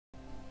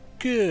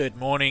Good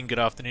morning, good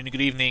afternoon,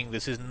 good evening.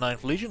 This is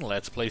Ninth Legion.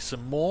 Let's play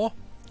some more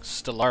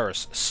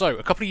Stellaris. So,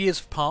 a couple of years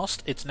have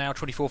passed. It's now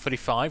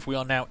 2435. We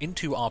are now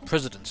into our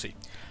presidency.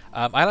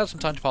 I allowed some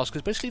time to pass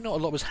because basically not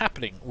a lot was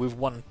happening, with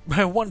one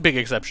one big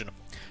exception.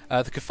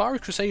 The Kafari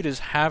Crusaders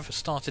have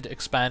started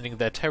expanding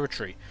their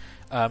territory.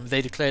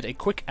 They declared a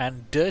quick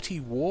and dirty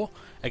war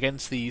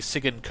against the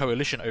Sigan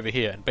coalition over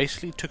here, and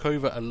basically took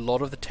over a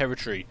lot of the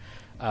territory.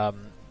 I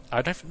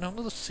don't know, not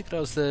the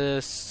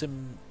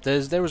Sigan,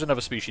 there was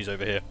another species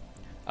over here.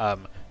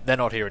 They're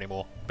not here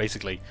anymore,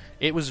 basically.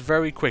 It was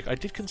very quick. I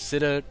did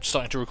consider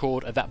starting to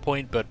record at that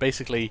point, but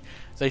basically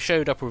they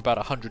showed up with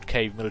about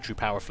 100k military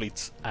power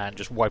fleets and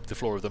just wiped the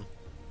floor of them.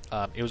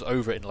 It was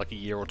over in like a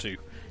year or two,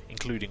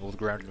 including all the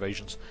ground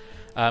invasions.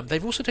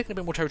 They've also taken a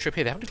bit more territory up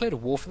here. They haven't declared a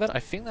war for that. I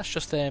think that's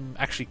just them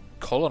actually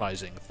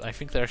colonizing. I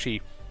think they're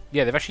actually...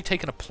 yeah, they've actually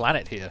taken a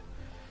planet here,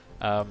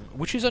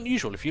 which is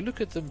unusual. If you look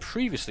at them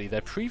previously,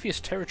 their previous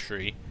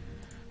territory,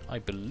 I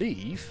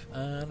believe...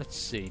 let's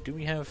see, do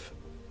we have...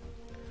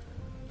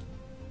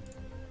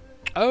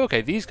 oh,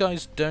 okay, these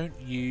guys don't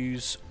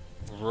use...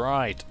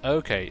 right,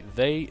 okay,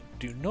 they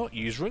do not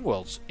use ring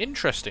worlds.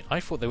 Interesting, I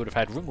thought they would have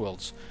had ring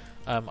worlds.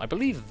 I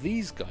believe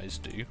these guys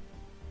do.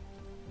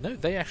 No,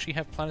 they actually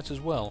have planets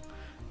as well.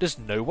 Does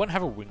no one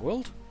have a ring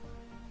world?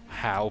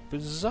 How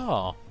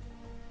bizarre.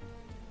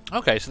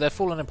 Okay, so they're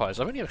fallen empires.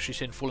 I've only actually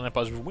seen fallen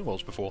empires with ring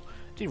worlds before.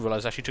 Didn't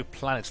realise they actually took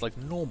planets like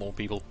normal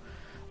people.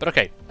 But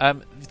okay,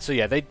 so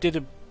yeah, they did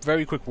a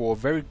very quick war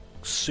very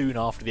soon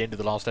after the end of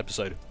the last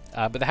episode.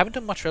 But they haven't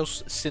done much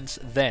else since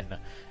then,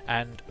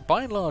 and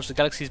by and large the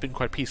galaxy has been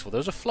quite peaceful. There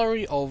was a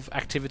flurry of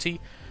activity.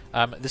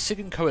 The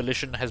Sigan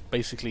coalition has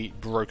basically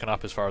broken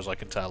up as far as I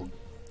can tell.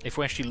 If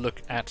we actually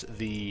look at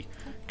the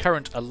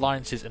current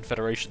alliances and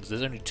federations,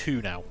 there's only two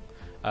now.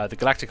 The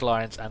Galactic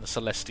Alliance and the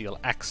Celestial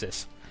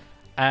Axis.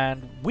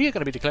 And we are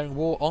going to be declaring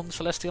war on the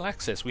Celestial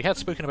Axis. We had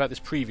spoken about this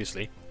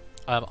previously.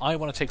 I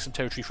want to take some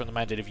territory from the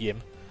Mandate of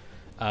Yim.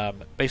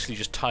 Basically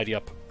just tidy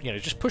up,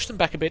 just push them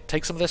back a bit,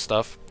 take some of their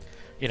stuff.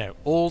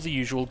 All the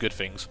usual good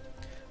things.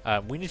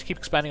 We need to keep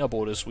expanding our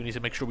borders. We need to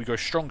make sure we grow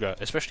stronger,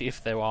 especially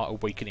if there are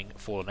awakening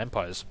fallen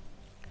empires.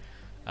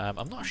 I'm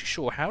not actually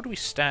sure. How do we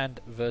stand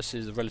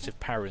versus the relative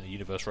power in the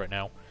universe right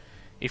now,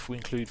 if we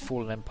include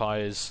fallen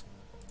empires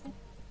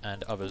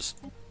and others?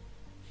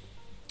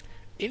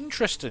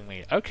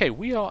 Interestingly, okay,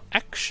 we are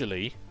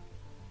actually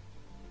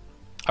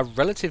a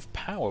relative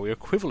power. We're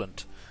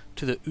equivalent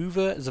to the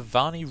Uva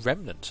Zavani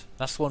Remnant.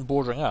 That's the one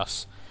bordering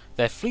us.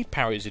 Their fleet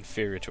power is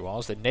inferior to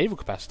ours, their naval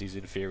capacity is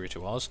inferior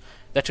to ours,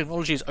 their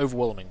technology is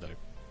overwhelming though.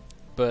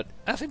 But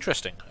that's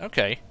interesting,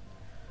 okay.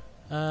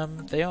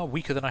 They are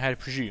weaker than I had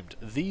presumed.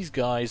 These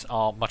guys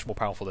are much more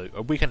powerful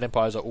though. Weakened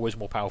empires are always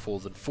more powerful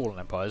than fallen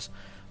empires.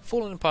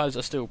 Fallen empires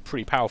are still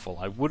pretty powerful.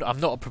 I'm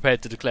not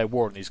prepared to declare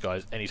war on these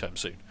guys anytime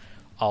soon,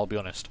 I'll be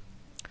honest.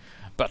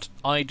 But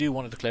I do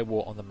want to declare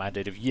war on the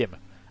Mandate of Yim.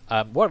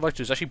 What I'd like to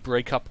do is actually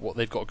break up what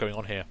they've got going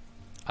on here.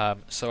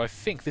 So I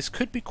think this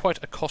could be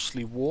quite a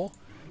costly war,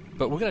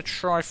 but we're going to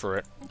try for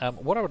it.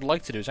 What I would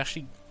like to do is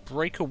actually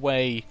break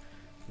away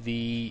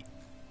the...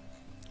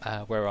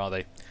 where are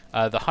they?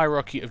 The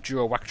hierarchy of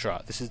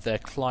Durawaktra. This is their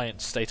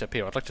client state up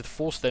here. I'd like to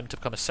force them to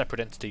become a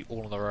separate entity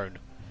all on their own,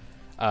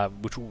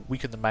 which will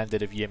weaken the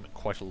Mandate of Yim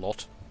quite a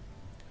lot.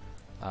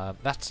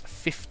 That's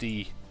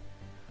 50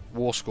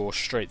 war score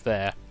straight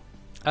there.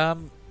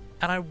 And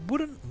I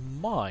wouldn't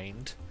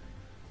mind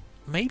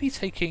maybe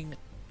taking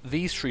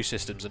these three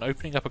systems and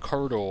opening up a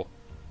corridor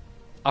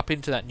up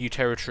into that new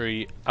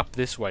territory up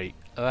this way,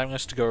 allowing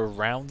us to go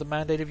around the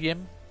Mandate of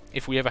Yim,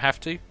 if we ever have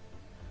to.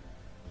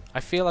 I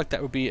feel like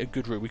that would be a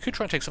good route. We could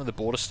try and take some of the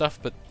border stuff,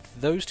 but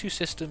those two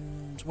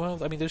systems...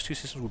 well, I mean, those two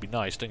systems would be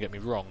nice, don't get me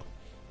wrong.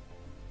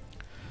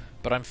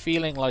 But I'm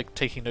feeling like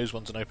taking those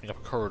ones and opening up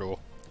a corridor.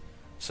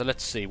 So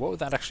let's see, what would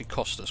that actually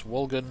cost us?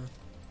 Wolgan.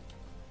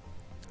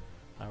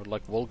 I would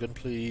like Wolgan,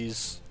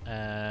 please.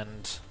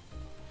 And...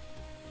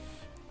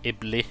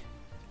 Ibli.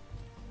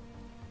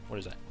 What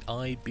is that?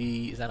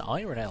 IB... is that an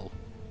I or an L?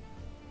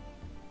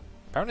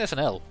 Apparently that's an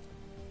L.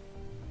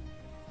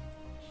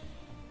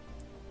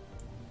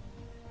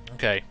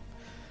 Okay.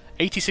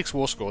 86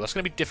 war score. That's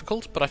going to be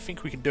difficult, but I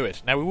think we can do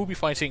it. Now, we will be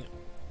fighting...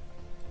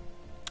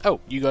 oh,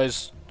 you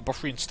guys... the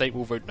Bothrian state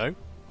will vote no?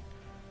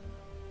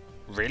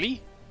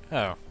 Really?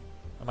 Oh.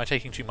 Am I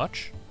taking too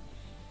much?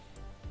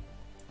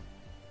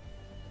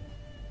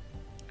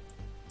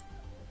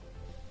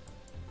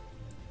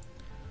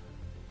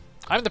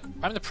 I'm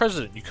the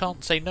president. You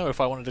can't say no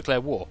if I want to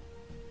declare war.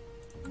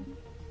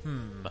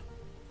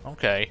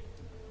 Okay.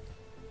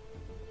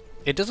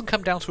 It doesn't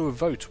come down to a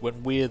vote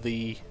when we're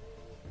the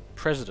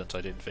president, I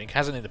didn't think.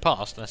 Hasn't in the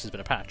past, unless there's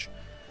been a patch.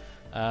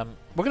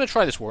 We're going to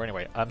try this war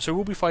anyway. So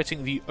we'll be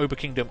fighting the Ober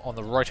Kingdom on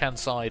the right-hand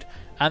side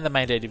and the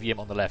Mandate of Yim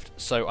on the left.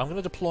 So I'm going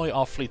to deploy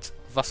our fleet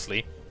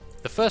thusly.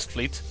 The first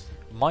fleet,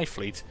 my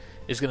fleet,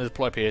 is going to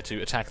deploy up here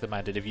to attack the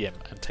Mandate of Yim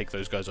and take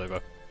those guys over.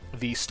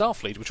 The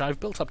Starfleet, which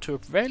I've built up to a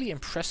fairly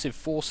impressive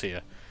force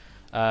here,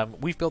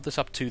 we've built this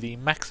up to the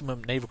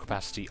maximum naval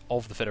capacity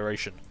of the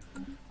Federation.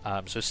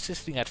 So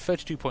sitting at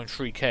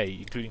 32.3k,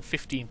 including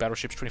 15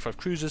 battleships, 25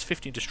 cruisers,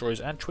 15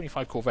 destroyers, and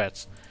 25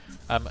 corvettes.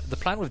 The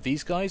plan with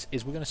these guys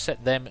is we're going to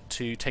set them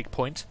to take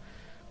point,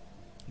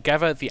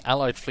 gather the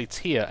allied fleets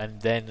here,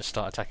 and then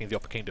start attacking the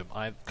Upper Kingdom.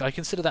 I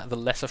consider that the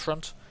lesser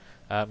front,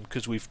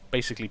 because we've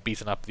basically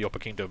beaten up the Upper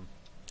Kingdom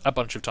a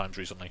bunch of times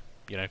recently.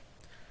 You know,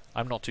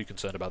 I'm not too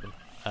concerned about them.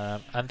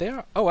 And they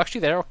are... Oh,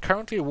 actually, they are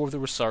currently at war with the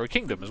Rossari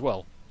Kingdom as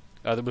well.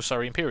 The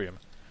Rossari Imperium.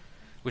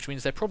 Which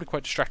means they're probably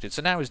quite distracted.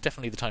 So now is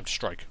definitely the time to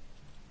strike.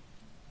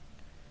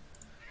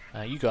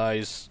 You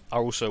guys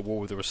are also at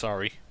war with the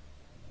Rossari.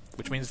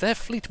 Which means their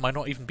fleet might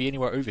not even be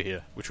anywhere over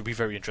here. Which would be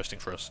very interesting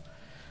for us.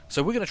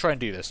 So we're going to try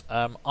and do this.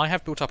 I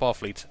have built up our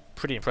fleet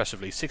pretty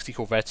impressively. 60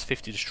 corvettes,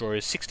 50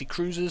 destroyers, 60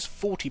 cruisers,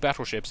 40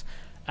 battleships,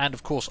 and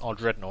of course our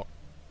dreadnought.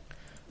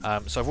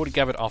 So I've already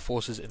gathered our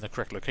forces in the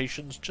correct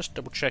locations. Just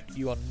double check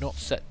you are not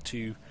set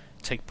to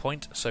take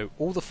point. So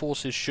all the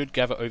forces should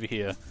gather over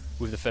here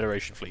with the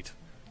Federation fleet.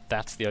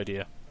 That's the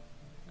idea.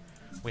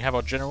 We have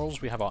our generals,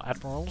 we have our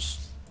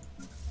admirals.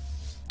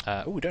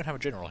 Oh, we don't have a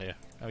general here.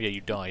 Oh yeah, you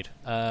died.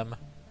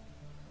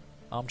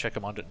 Armchair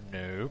commander,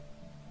 no.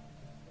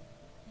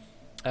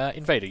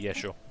 Invader, yeah,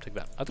 sure, take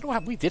that. I don't know how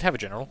we did have a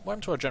general. What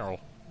happened to our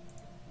general?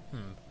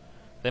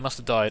 They must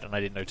have died and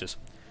I didn't notice.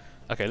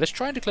 Okay, let's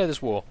try and declare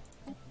this war.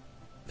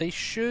 They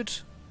should...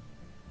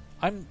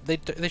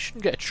 They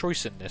shouldn't get a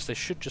choice in this. They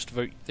should just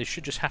vote. They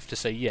should just have to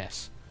say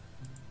yes.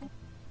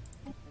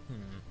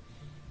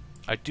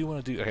 I do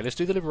want to do... Okay, let's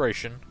do the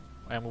liberation.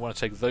 And we want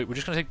to take... We're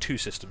just going to take 2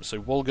 systems.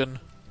 So Wolgan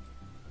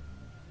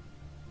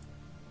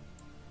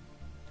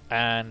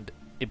and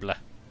Ibla.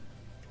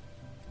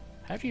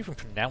 How do you even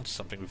pronounce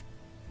something with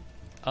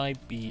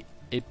Ibleria?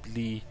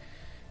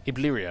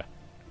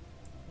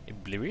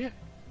 Ibleria?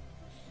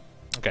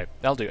 Okay,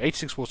 that'll do.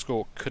 86 war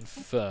score,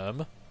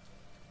 confirm.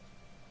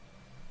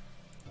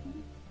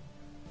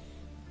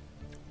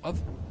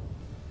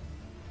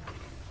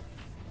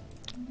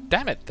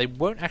 Damn it, they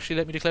won't actually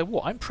let me declare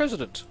war. I'm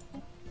president.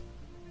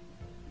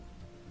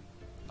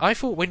 I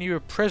thought when you were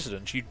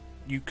president,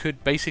 you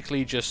could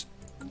basically just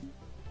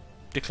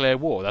declare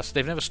war.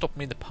 They've never stopped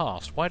me in the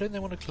past. Why don't they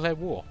want to declare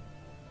war?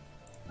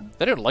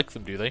 They don't like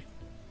them, do they?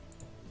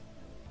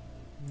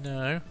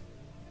 No.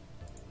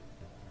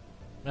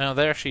 No,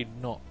 they're actually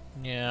not.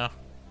 Yeah.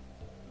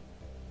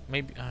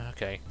 Maybe.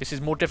 Okay. This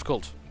is more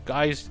difficult.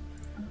 Guys,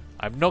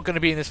 I'm not going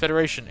to be in this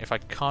federation if I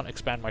can't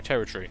expand my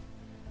territory.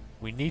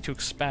 We need to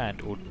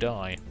expand or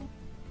die.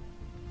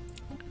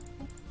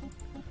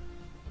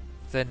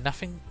 Is there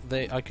nothing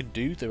I can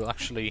do that will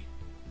actually...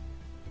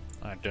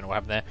 I don't know what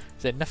happened there.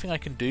 Is there nothing I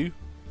can do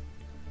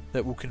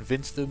that will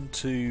convince them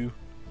to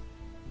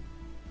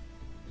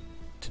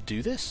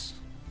do this?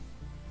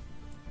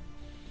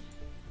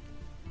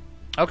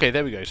 Okay,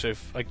 there we go. So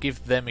if I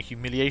give them a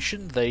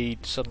humiliation, they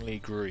suddenly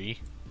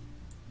agree.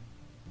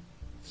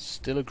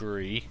 Still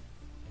agree.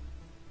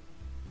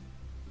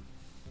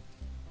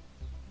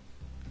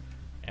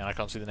 And I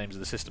can't see the names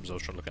of the systems I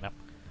was trying to look at.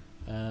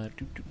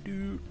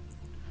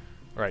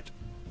 Right.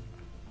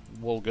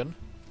 Wolgan.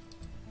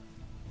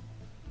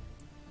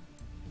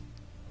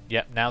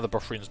 Yep, now the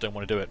Buffarians don't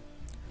want to do it.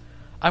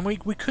 And we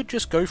could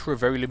just go for a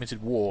very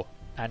limited war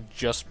and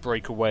just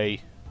break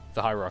away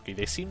the hierarchy.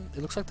 It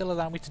looks like they'll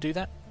allow me to do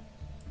that.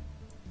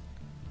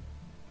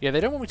 Yeah,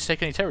 they don't want me to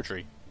take any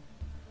territory.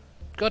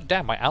 God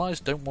damn, my allies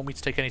don't want me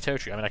to take any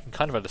territory. I mean, I can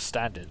kind of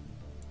understand it.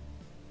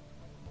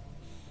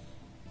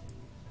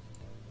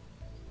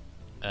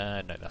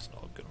 No, that's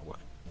not going to work.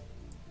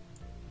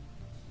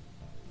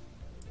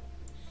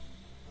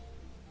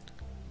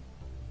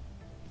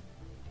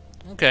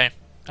 Okay,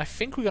 I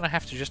think we're going to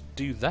have to just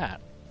do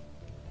that.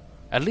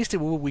 At least it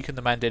will weaken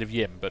the mandate of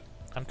Yim, but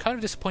I'm kind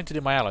of disappointed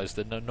in my allies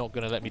that they're not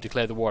going to let me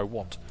declare the war I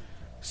want.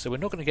 So we're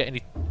not going to get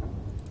any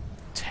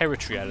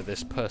territory out of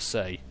this, per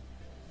se.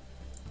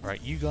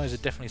 Right, you guys are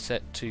definitely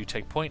set to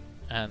take point,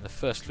 and the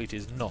First Fleet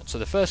is not. So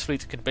the First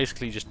Fleet can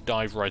basically just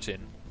dive right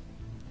in.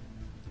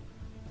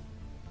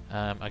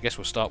 I guess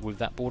we'll start with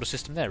that border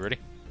system there, really.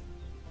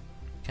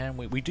 Can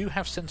we? We do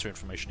have sensor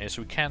information here,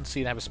 so we can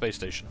see they have a space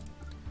station.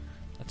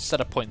 Let's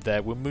set a point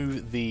there. We'll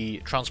move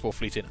the transport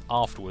fleet in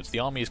afterwards. The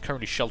army is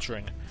currently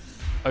sheltering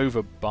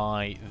over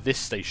by this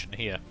station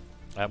here.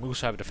 We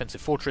also have a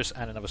defensive fortress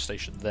and another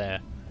station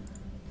there.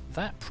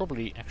 That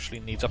probably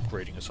actually needs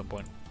upgrading at some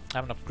point. I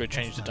haven't upgrade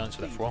changed the done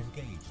for that for a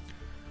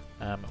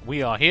while.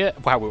 We are here.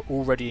 Wow, we're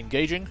already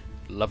engaging.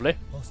 Lovely.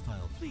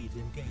 Hostile fleet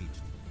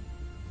engaged.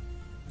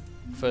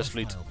 First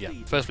fleet, yeah.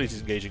 First fleet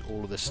is engaging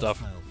all of this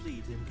stuff.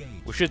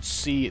 We should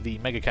see the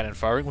mega cannon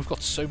firing. We've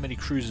got so many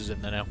cruisers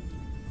in there now.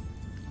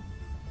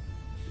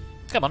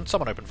 Come on,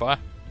 someone open fire.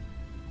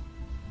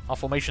 Our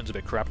formation's a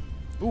bit crap.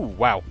 Ooh,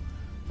 wow.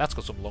 That's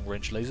got some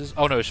long-range lasers.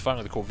 Oh no, it's firing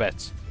with the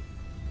corvettes.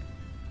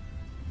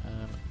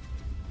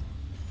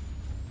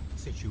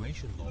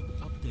 Situation log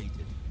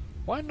updated.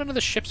 Why are none of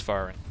the ships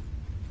firing?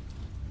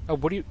 Oh,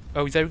 what do you...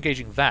 Oh, they're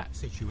engaging that.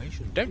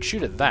 Situation Don't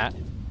shoot at that.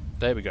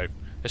 There we go.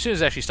 As soon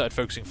as they actually started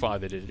focusing fire,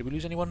 they did. Did we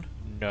lose anyone?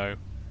 No.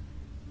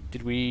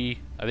 Did we...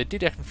 Oh, they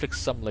did inflict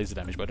some laser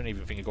damage, but I don't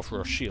even think it got through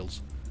our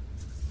shields.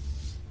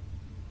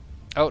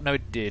 Oh, no,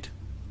 it did.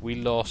 We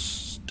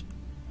lost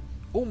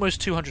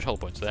almost 200 hull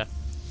points there.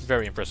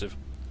 Very impressive.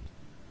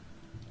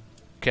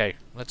 Okay,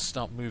 let's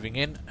start moving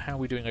in. How are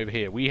we doing over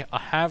here? We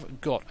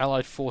have got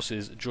Allied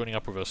forces joining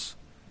up with us.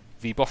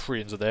 The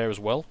Bothrians are there as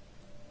well.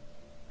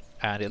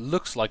 And it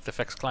looks like the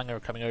Fexklanger are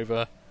coming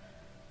over.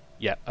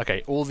 Yeah,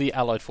 okay, all the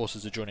Allied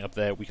forces are joining up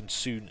there. We can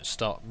soon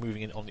start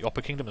moving in on the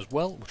Upper Kingdom as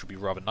well, which would be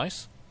rather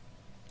nice.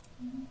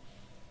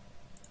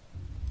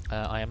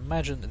 I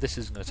imagine this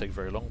isn't going to take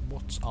very long.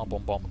 What's our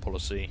bombardment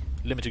policy?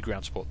 Limited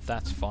ground support,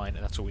 that's fine,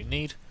 and that's all we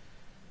need.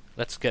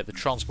 Let's get the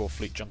transport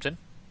fleet jumped in.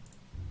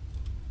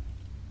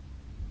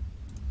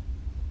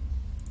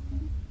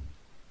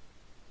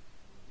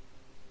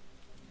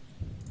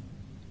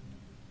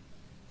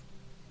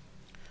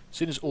 As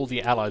soon as all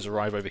the allies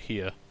arrive over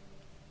here...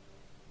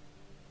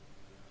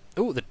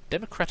 Oh, the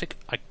Democratic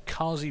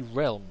Ikazi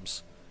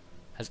Realms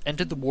has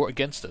entered the war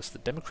against us. The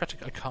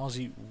Democratic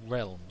Ikazi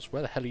Realms.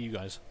 Where the hell are you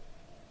guys?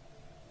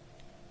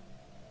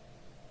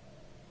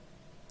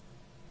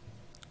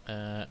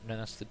 No,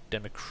 that's the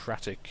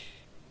Democratic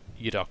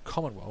Yidar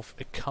Commonwealth.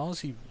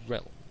 Ikazi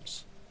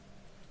Realms.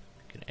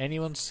 Can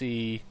anyone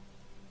see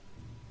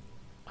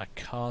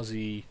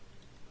Ikazi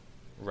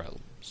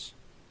Realms?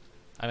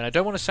 I mean, I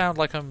don't want to sound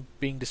like I'm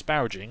being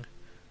disparaging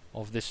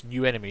of this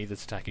new enemy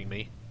that's attacking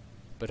me,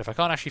 but if I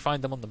can't actually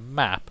find them on the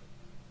map,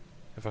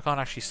 if I can't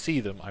actually see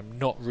them, I'm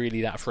not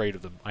really that afraid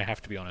of them, I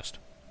have to be honest.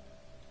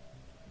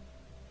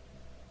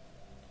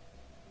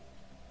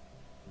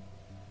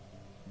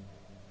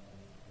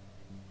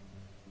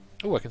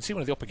 Oh, I can see one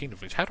of the Upper Kingdom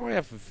fleets. How do I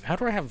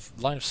have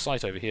line of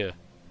sight over here?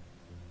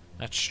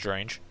 That's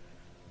strange.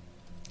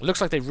 It looks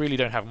like they really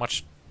don't have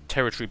much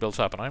territory built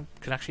up, and I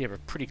can actually have a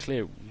pretty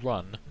clear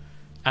run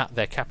at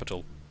their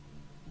capital.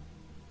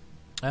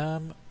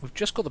 We've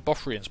just got the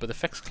Bothrians, but the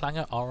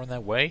Fexklanger are on their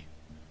way.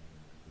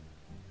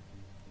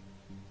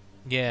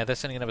 Yeah, they're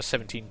sending another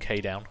 17k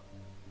down.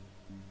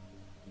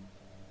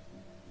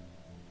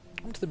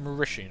 On to the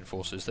Mauritian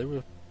forces. They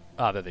were...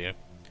 Ah, there they go.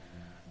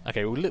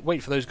 Okay, we'll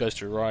wait for those guys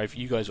to arrive.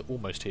 You guys are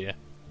almost here.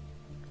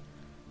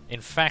 In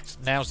fact,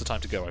 now's the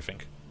time to go, I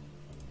think.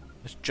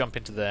 Let's jump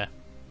into there.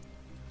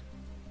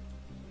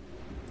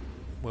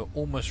 We're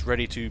almost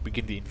ready to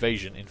begin the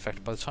invasion. In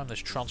fact, by the time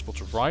those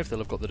transports arrive, they'll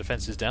have got the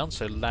defences down,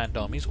 so land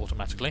armies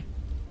automatically.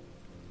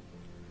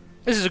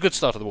 This is a good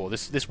start of the war.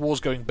 This war's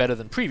going better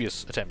than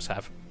previous attempts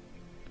have.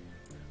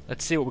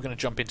 Let's see what we're going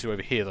to jump into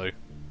over here, though.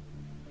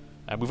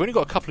 And we've only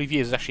got a couple of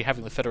years actually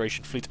having the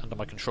Federation fleet under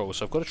my control,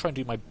 so I've got to try and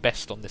do my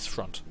best on this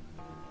front.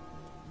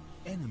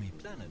 Enemy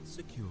planet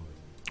secured.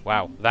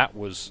 Wow, that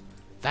was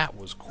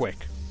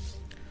quick.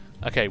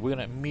 Okay, we're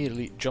going to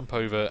immediately jump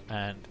over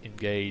and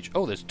engage...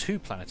 Oh, there's 2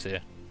 planets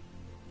here,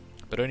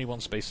 but only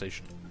 1 space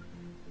station.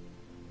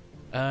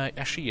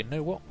 Actually, you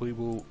know what? We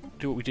will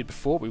do what we did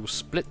before. We will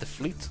split the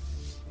fleet.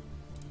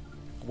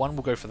 One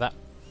will go for that.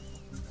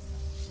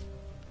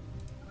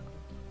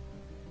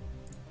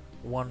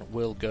 One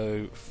will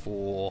go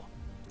for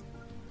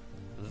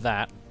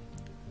that.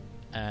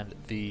 And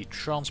the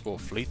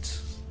transport fleet...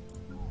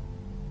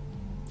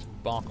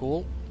 Embark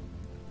all.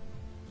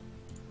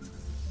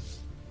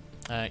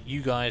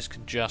 You guys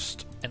can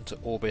just enter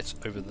orbit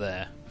over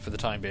there for the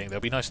time being.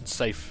 They'll be nice and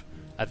safe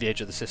at the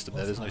edge of the system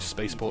there. There's no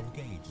spaceport.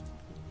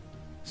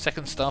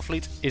 Second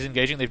Starfleet is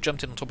engaging. They've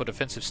jumped in on top of a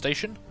defensive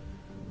station.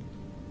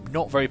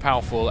 Not very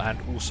powerful, and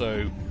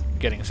also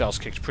getting themselves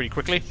kicked pretty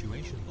quickly.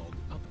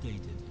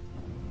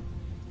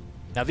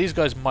 Now these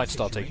guys might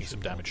start taking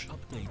some damage.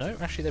 No,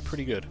 actually they're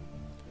pretty good.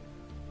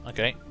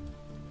 Okay.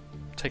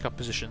 Take up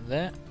position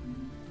there.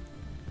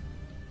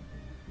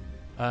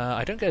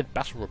 I don't get a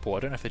battle report. I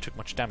don't know if they took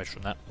much damage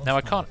from that. Now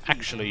I can't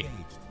actually...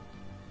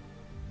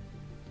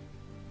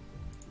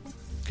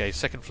 Okay,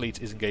 second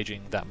fleet is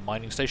engaging that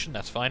mining station.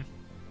 That's fine.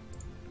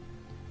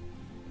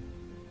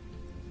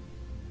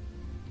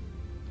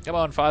 Come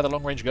on, fire the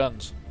long-range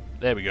guns.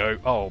 There we go.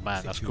 Oh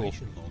man, that's cool.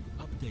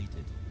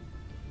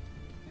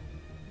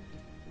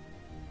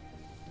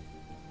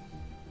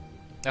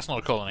 That's not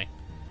a colony.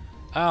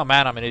 Oh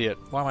man, I'm an idiot.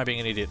 Why am I being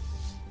an idiot?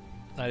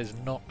 That is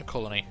not a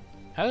colony.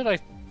 How did I...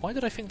 Why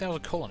did I think that was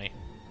a colony?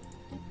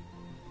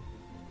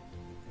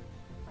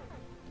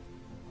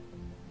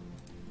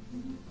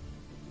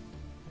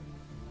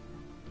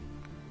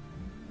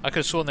 I could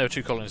have sworn there were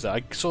 2 colonies there.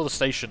 I saw the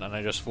station and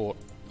I just thought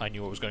I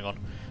knew what was going on.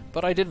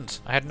 But I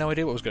didn't. I had no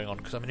idea what was going on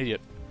because I'm an idiot.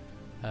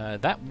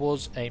 That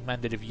was a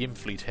Mandative Yim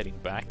fleet heading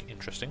back.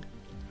 Interesting.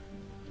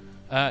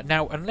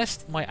 Now,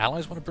 unless my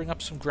allies want to bring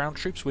up some ground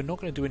troops, we're not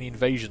going to do any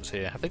invasions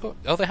here. Have they got...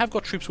 Oh, they have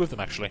got troops with them,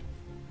 actually.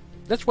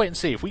 Let's wait and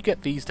see. If we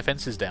get these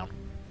defences down,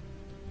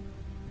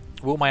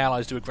 will my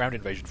allies do a ground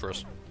invasion for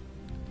us?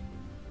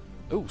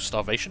 Ooh,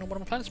 starvation on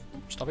one of my planets?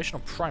 Starvation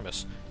on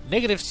Primus.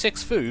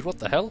 -6 food? What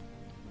the hell?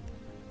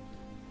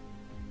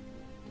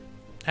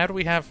 How do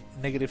we have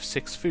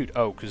 -6 food?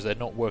 Oh, because they're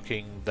not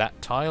working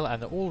that tile,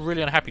 and they're all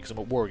really unhappy because I'm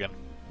at war again.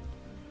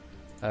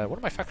 What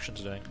are my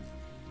factions doing?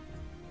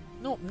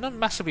 No, none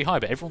massively high,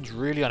 but everyone's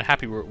really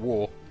unhappy we're at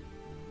war.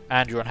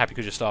 And you're unhappy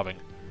because you're starving.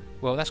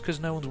 Well, that's because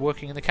no one's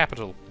working in the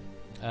capital.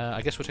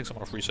 I guess we'll take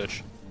someone off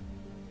research.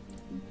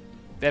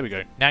 There we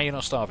go. Now you're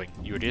not starving,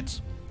 you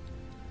idiots.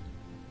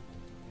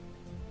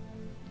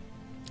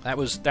 That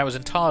was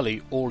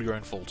entirely all your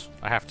own fault,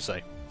 I have to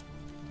say.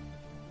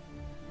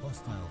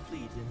 Hostile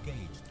fleet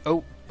engaged.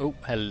 Oh,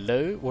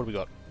 hello. What have we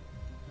got?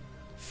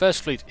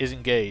 First fleet is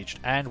engaged,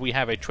 and we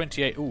have a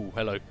 28... Ooh,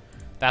 hello.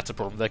 That's a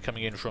problem. They're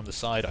coming in from the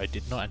side I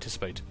did not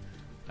anticipate.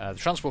 The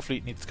transport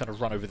fleet needs to kind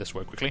of run over this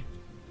way quickly.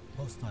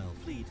 Hostile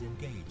fleet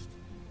engaged.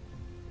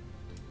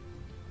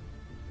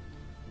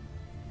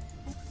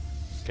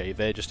 Okay,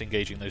 they're just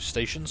engaging those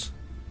stations.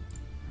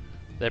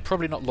 They're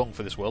probably not long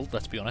for this world,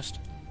 let's be honest.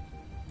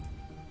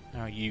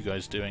 How are you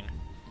guys doing?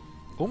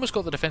 Almost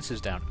got the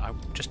defences down.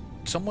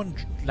 Someone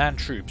land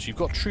troops. You've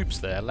got troops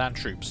there, land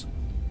troops.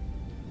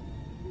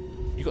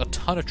 You've got a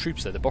ton of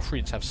troops there. The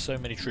Bothrians have so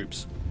many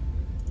troops.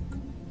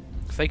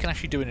 If they can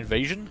actually do an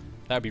invasion,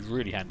 that would be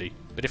really handy.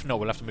 But if not,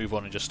 we'll have to move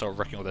on and just start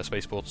wrecking all their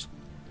spaceports.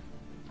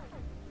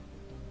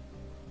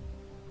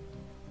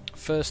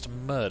 First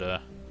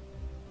murder.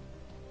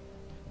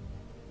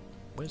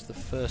 Where's the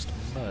first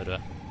murder?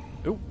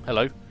 Oh,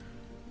 hello.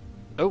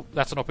 Oh,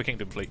 that's an Upper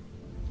Kingdom fleet.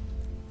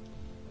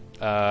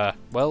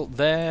 Well,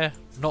 they're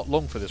not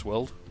long for this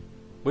world.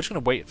 We're just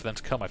going to wait for them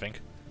to come, I think.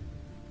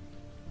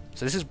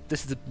 So this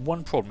is the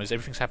one problem, is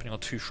everything's happening on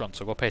two fronts,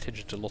 so I've got to pay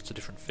attention to lots of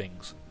different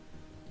things.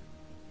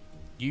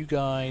 You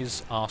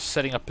guys are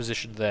setting up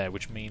position there,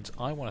 which means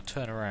I want to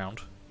turn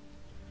around.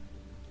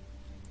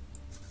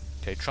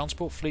 Okay,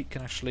 transport fleet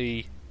can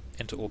actually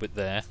enter orbit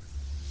there.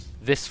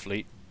 This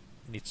fleet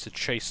needs to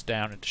chase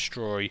down and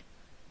destroy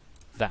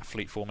that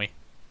fleet for me.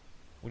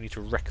 We need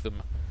to wreck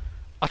them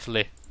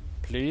utterly,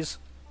 please.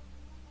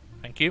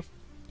 Thank you.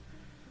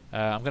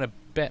 I'm going to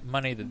bet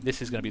money that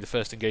this is going to be the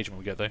first engagement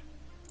we get, though.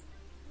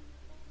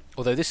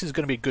 Although this is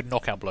going to be a good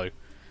knockout blow.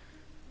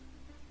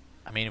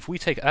 I mean, if we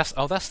take...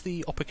 that's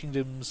the Upper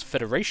Kingdom's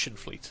Federation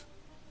fleet.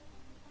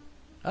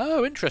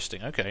 Oh,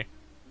 interesting. Okay.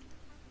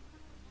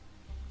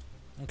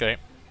 Okay.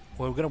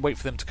 Well, we're going to wait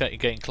for them to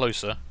get in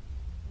closer.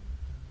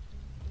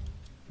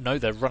 No,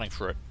 they're running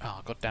for it.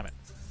 Oh, god damn it.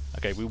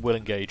 Okay, we will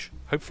engage.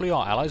 Hopefully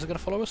our allies are going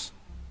to follow us.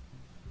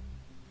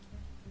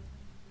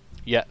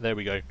 Yeah, there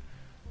we go.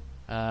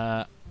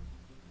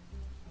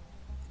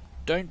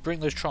 Don't bring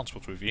those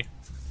transports with you.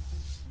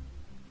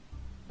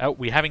 Oh,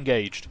 we have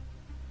engaged.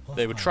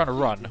 They were trying to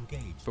run,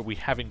 but we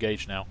have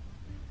engaged now.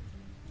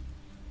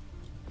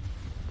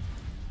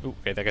 Ooh,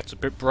 okay, that gets a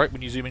bit bright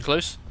when you zoom in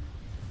close.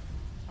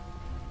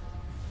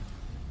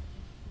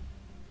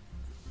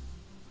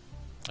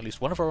 At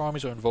least one of our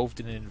armies are involved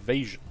in an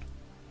invasion.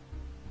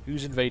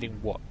 Who's invading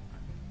what?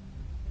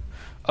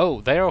 Oh,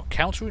 they are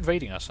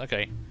counter-invading us.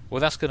 Okay. Well,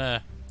 that's going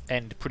to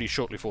end pretty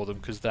shortly for them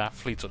because that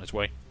fleet's on its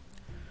way.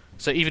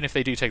 So even if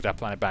they do take that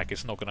planet back,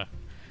 it's not gonna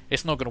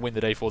win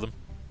the day for them.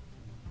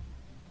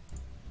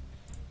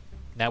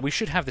 Now we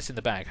should have this in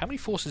the bag. How many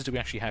forces do we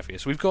actually have here?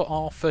 So we've got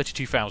our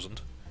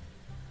 32,000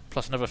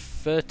 plus another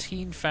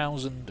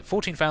 14,000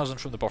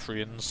 from the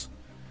Bothrians,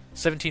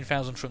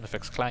 17,000 from the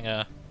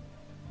Fexklanger,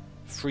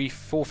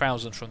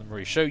 4,000 from the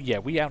Marie. So yeah,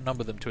 we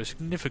outnumber them to a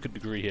significant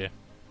degree here.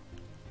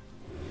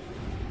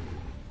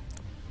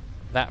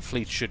 That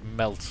fleet should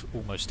melt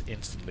almost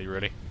instantly,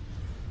 really.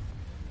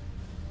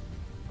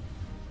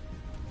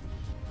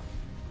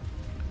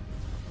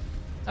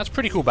 That's a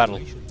pretty cool battle,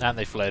 and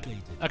they fled.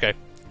 Okay.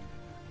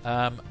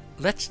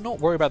 Let's not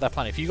worry about that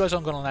planet. If you guys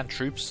aren't going to land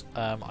troops,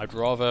 I'd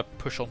rather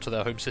push onto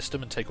their home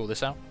system and take all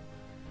this out.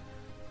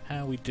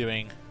 How are we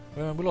doing?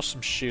 Well, we lost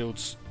some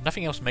shields.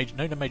 Nothing else major.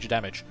 No major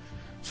damage.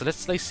 So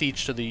let's lay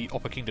siege to the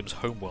Upper Kingdom's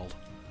homeworld,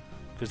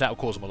 because that will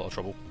cause them a lot of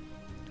trouble.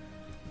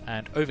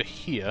 And over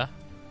here,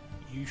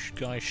 you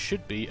guys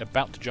should be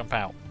about to jump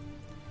out.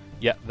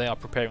 Yeah, they are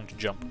preparing to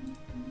jump.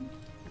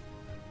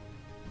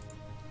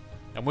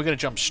 And we're going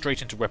to jump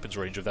straight into weapons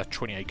range of that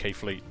 28k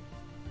fleet.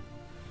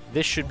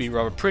 This should be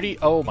rather pretty.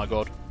 Oh my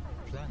god.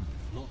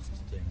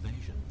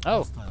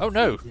 Oh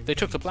no, they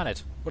took the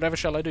planet. Whatever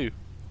shall I do?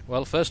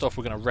 Well, first off,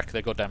 we're going to wreck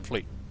their goddamn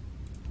fleet.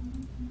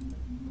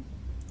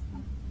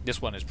 This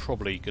one is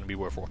probably going to be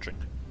worth watching.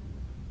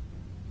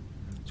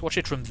 Let's watch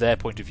it from their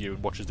point of view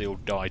and watch as they all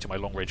die to my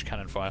long-range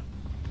cannon fire.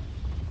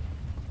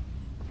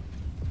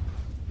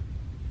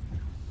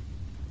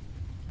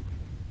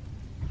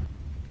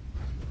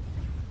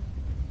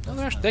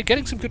 Oh, they're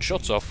getting some good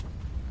shots off.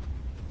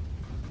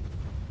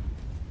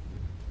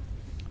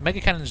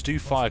 Mega cannons do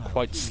fire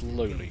quite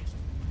slowly,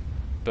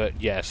 but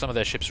yeah, some of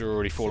their ships are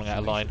already falling out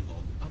of line.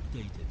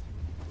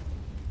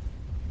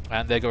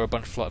 And there go a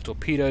bunch of flight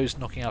torpedoes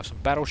knocking out some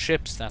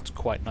battleships. That's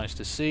quite nice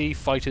to see.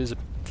 Fighters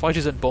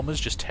and bombers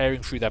just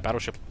tearing through that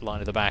battleship line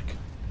at the back.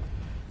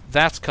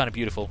 That's kind of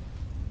beautiful.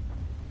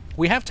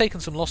 We have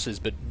taken some losses,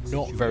 but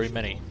not very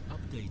many.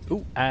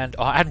 Ooh, and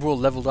our admiral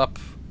leveled up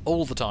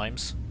all the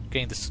times.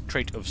 Gained the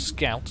trait of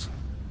Scout.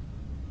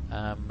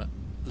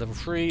 Level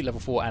 3, Level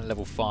 4 and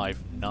Level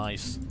 5.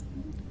 Nice.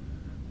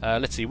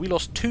 Let's see, we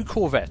lost 2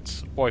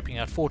 corvettes, wiping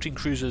out 14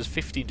 cruisers,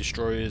 15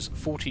 destroyers,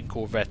 14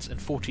 corvettes and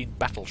 14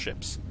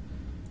 battleships.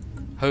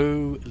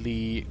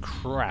 Holy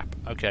crap.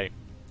 Okay.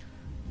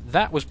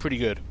 That was pretty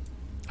good.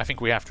 I think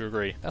we have to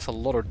agree. That's a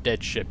lot of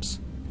dead ships.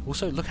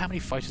 Also, look how many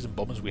fighters and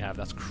bombers we have.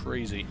 That's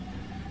crazy.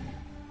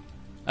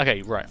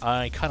 Okay, right.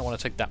 I kind of want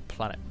to take that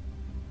planet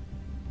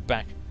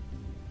back.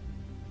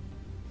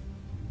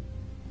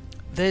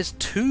 There's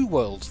 2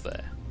 worlds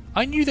there.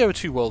 I knew there were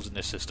 2 worlds in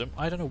this system.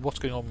 I don't know what's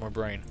going on with my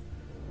brain.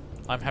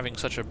 I'm having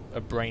such a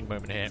brain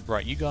moment here.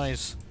 Right, you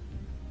guys...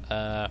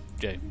 yeah,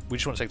 we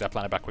just want to take that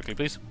planet back quickly,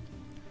 please.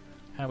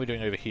 How are we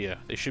doing over here?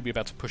 They should be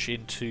about to push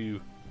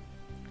into...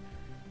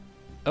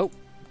 Oh,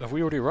 have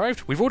we already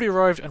arrived? We've already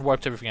arrived and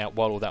wiped everything out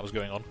while all that was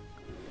going on.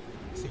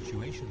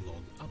 Situation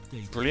log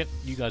updated. Brilliant.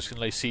 You guys can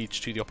lay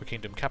siege to the Upper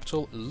Kingdom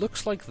capital.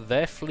 Looks like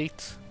their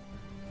fleet...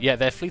 Yeah,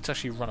 their fleet's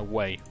actually run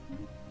away.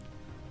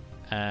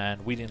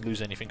 And we didn't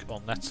lose anything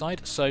on that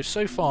side. So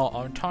far,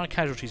 our entire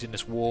casualties in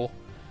this war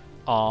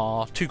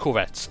are 2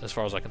 corvettes, as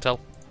far as I can tell.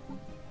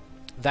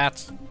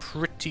 That's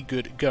pretty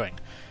good going.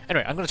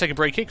 Anyway, I'm going to take a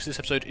break here because this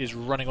episode is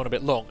running on a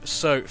bit long.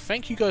 So,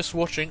 thank you guys for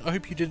watching. I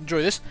hope you did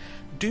enjoy this.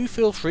 Do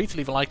feel free to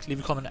leave a like, leave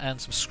a comment, and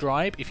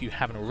subscribe if you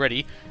haven't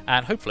already.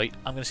 And hopefully,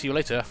 I'm going to see you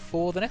later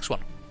for the next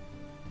one.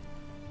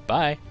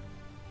 Bye!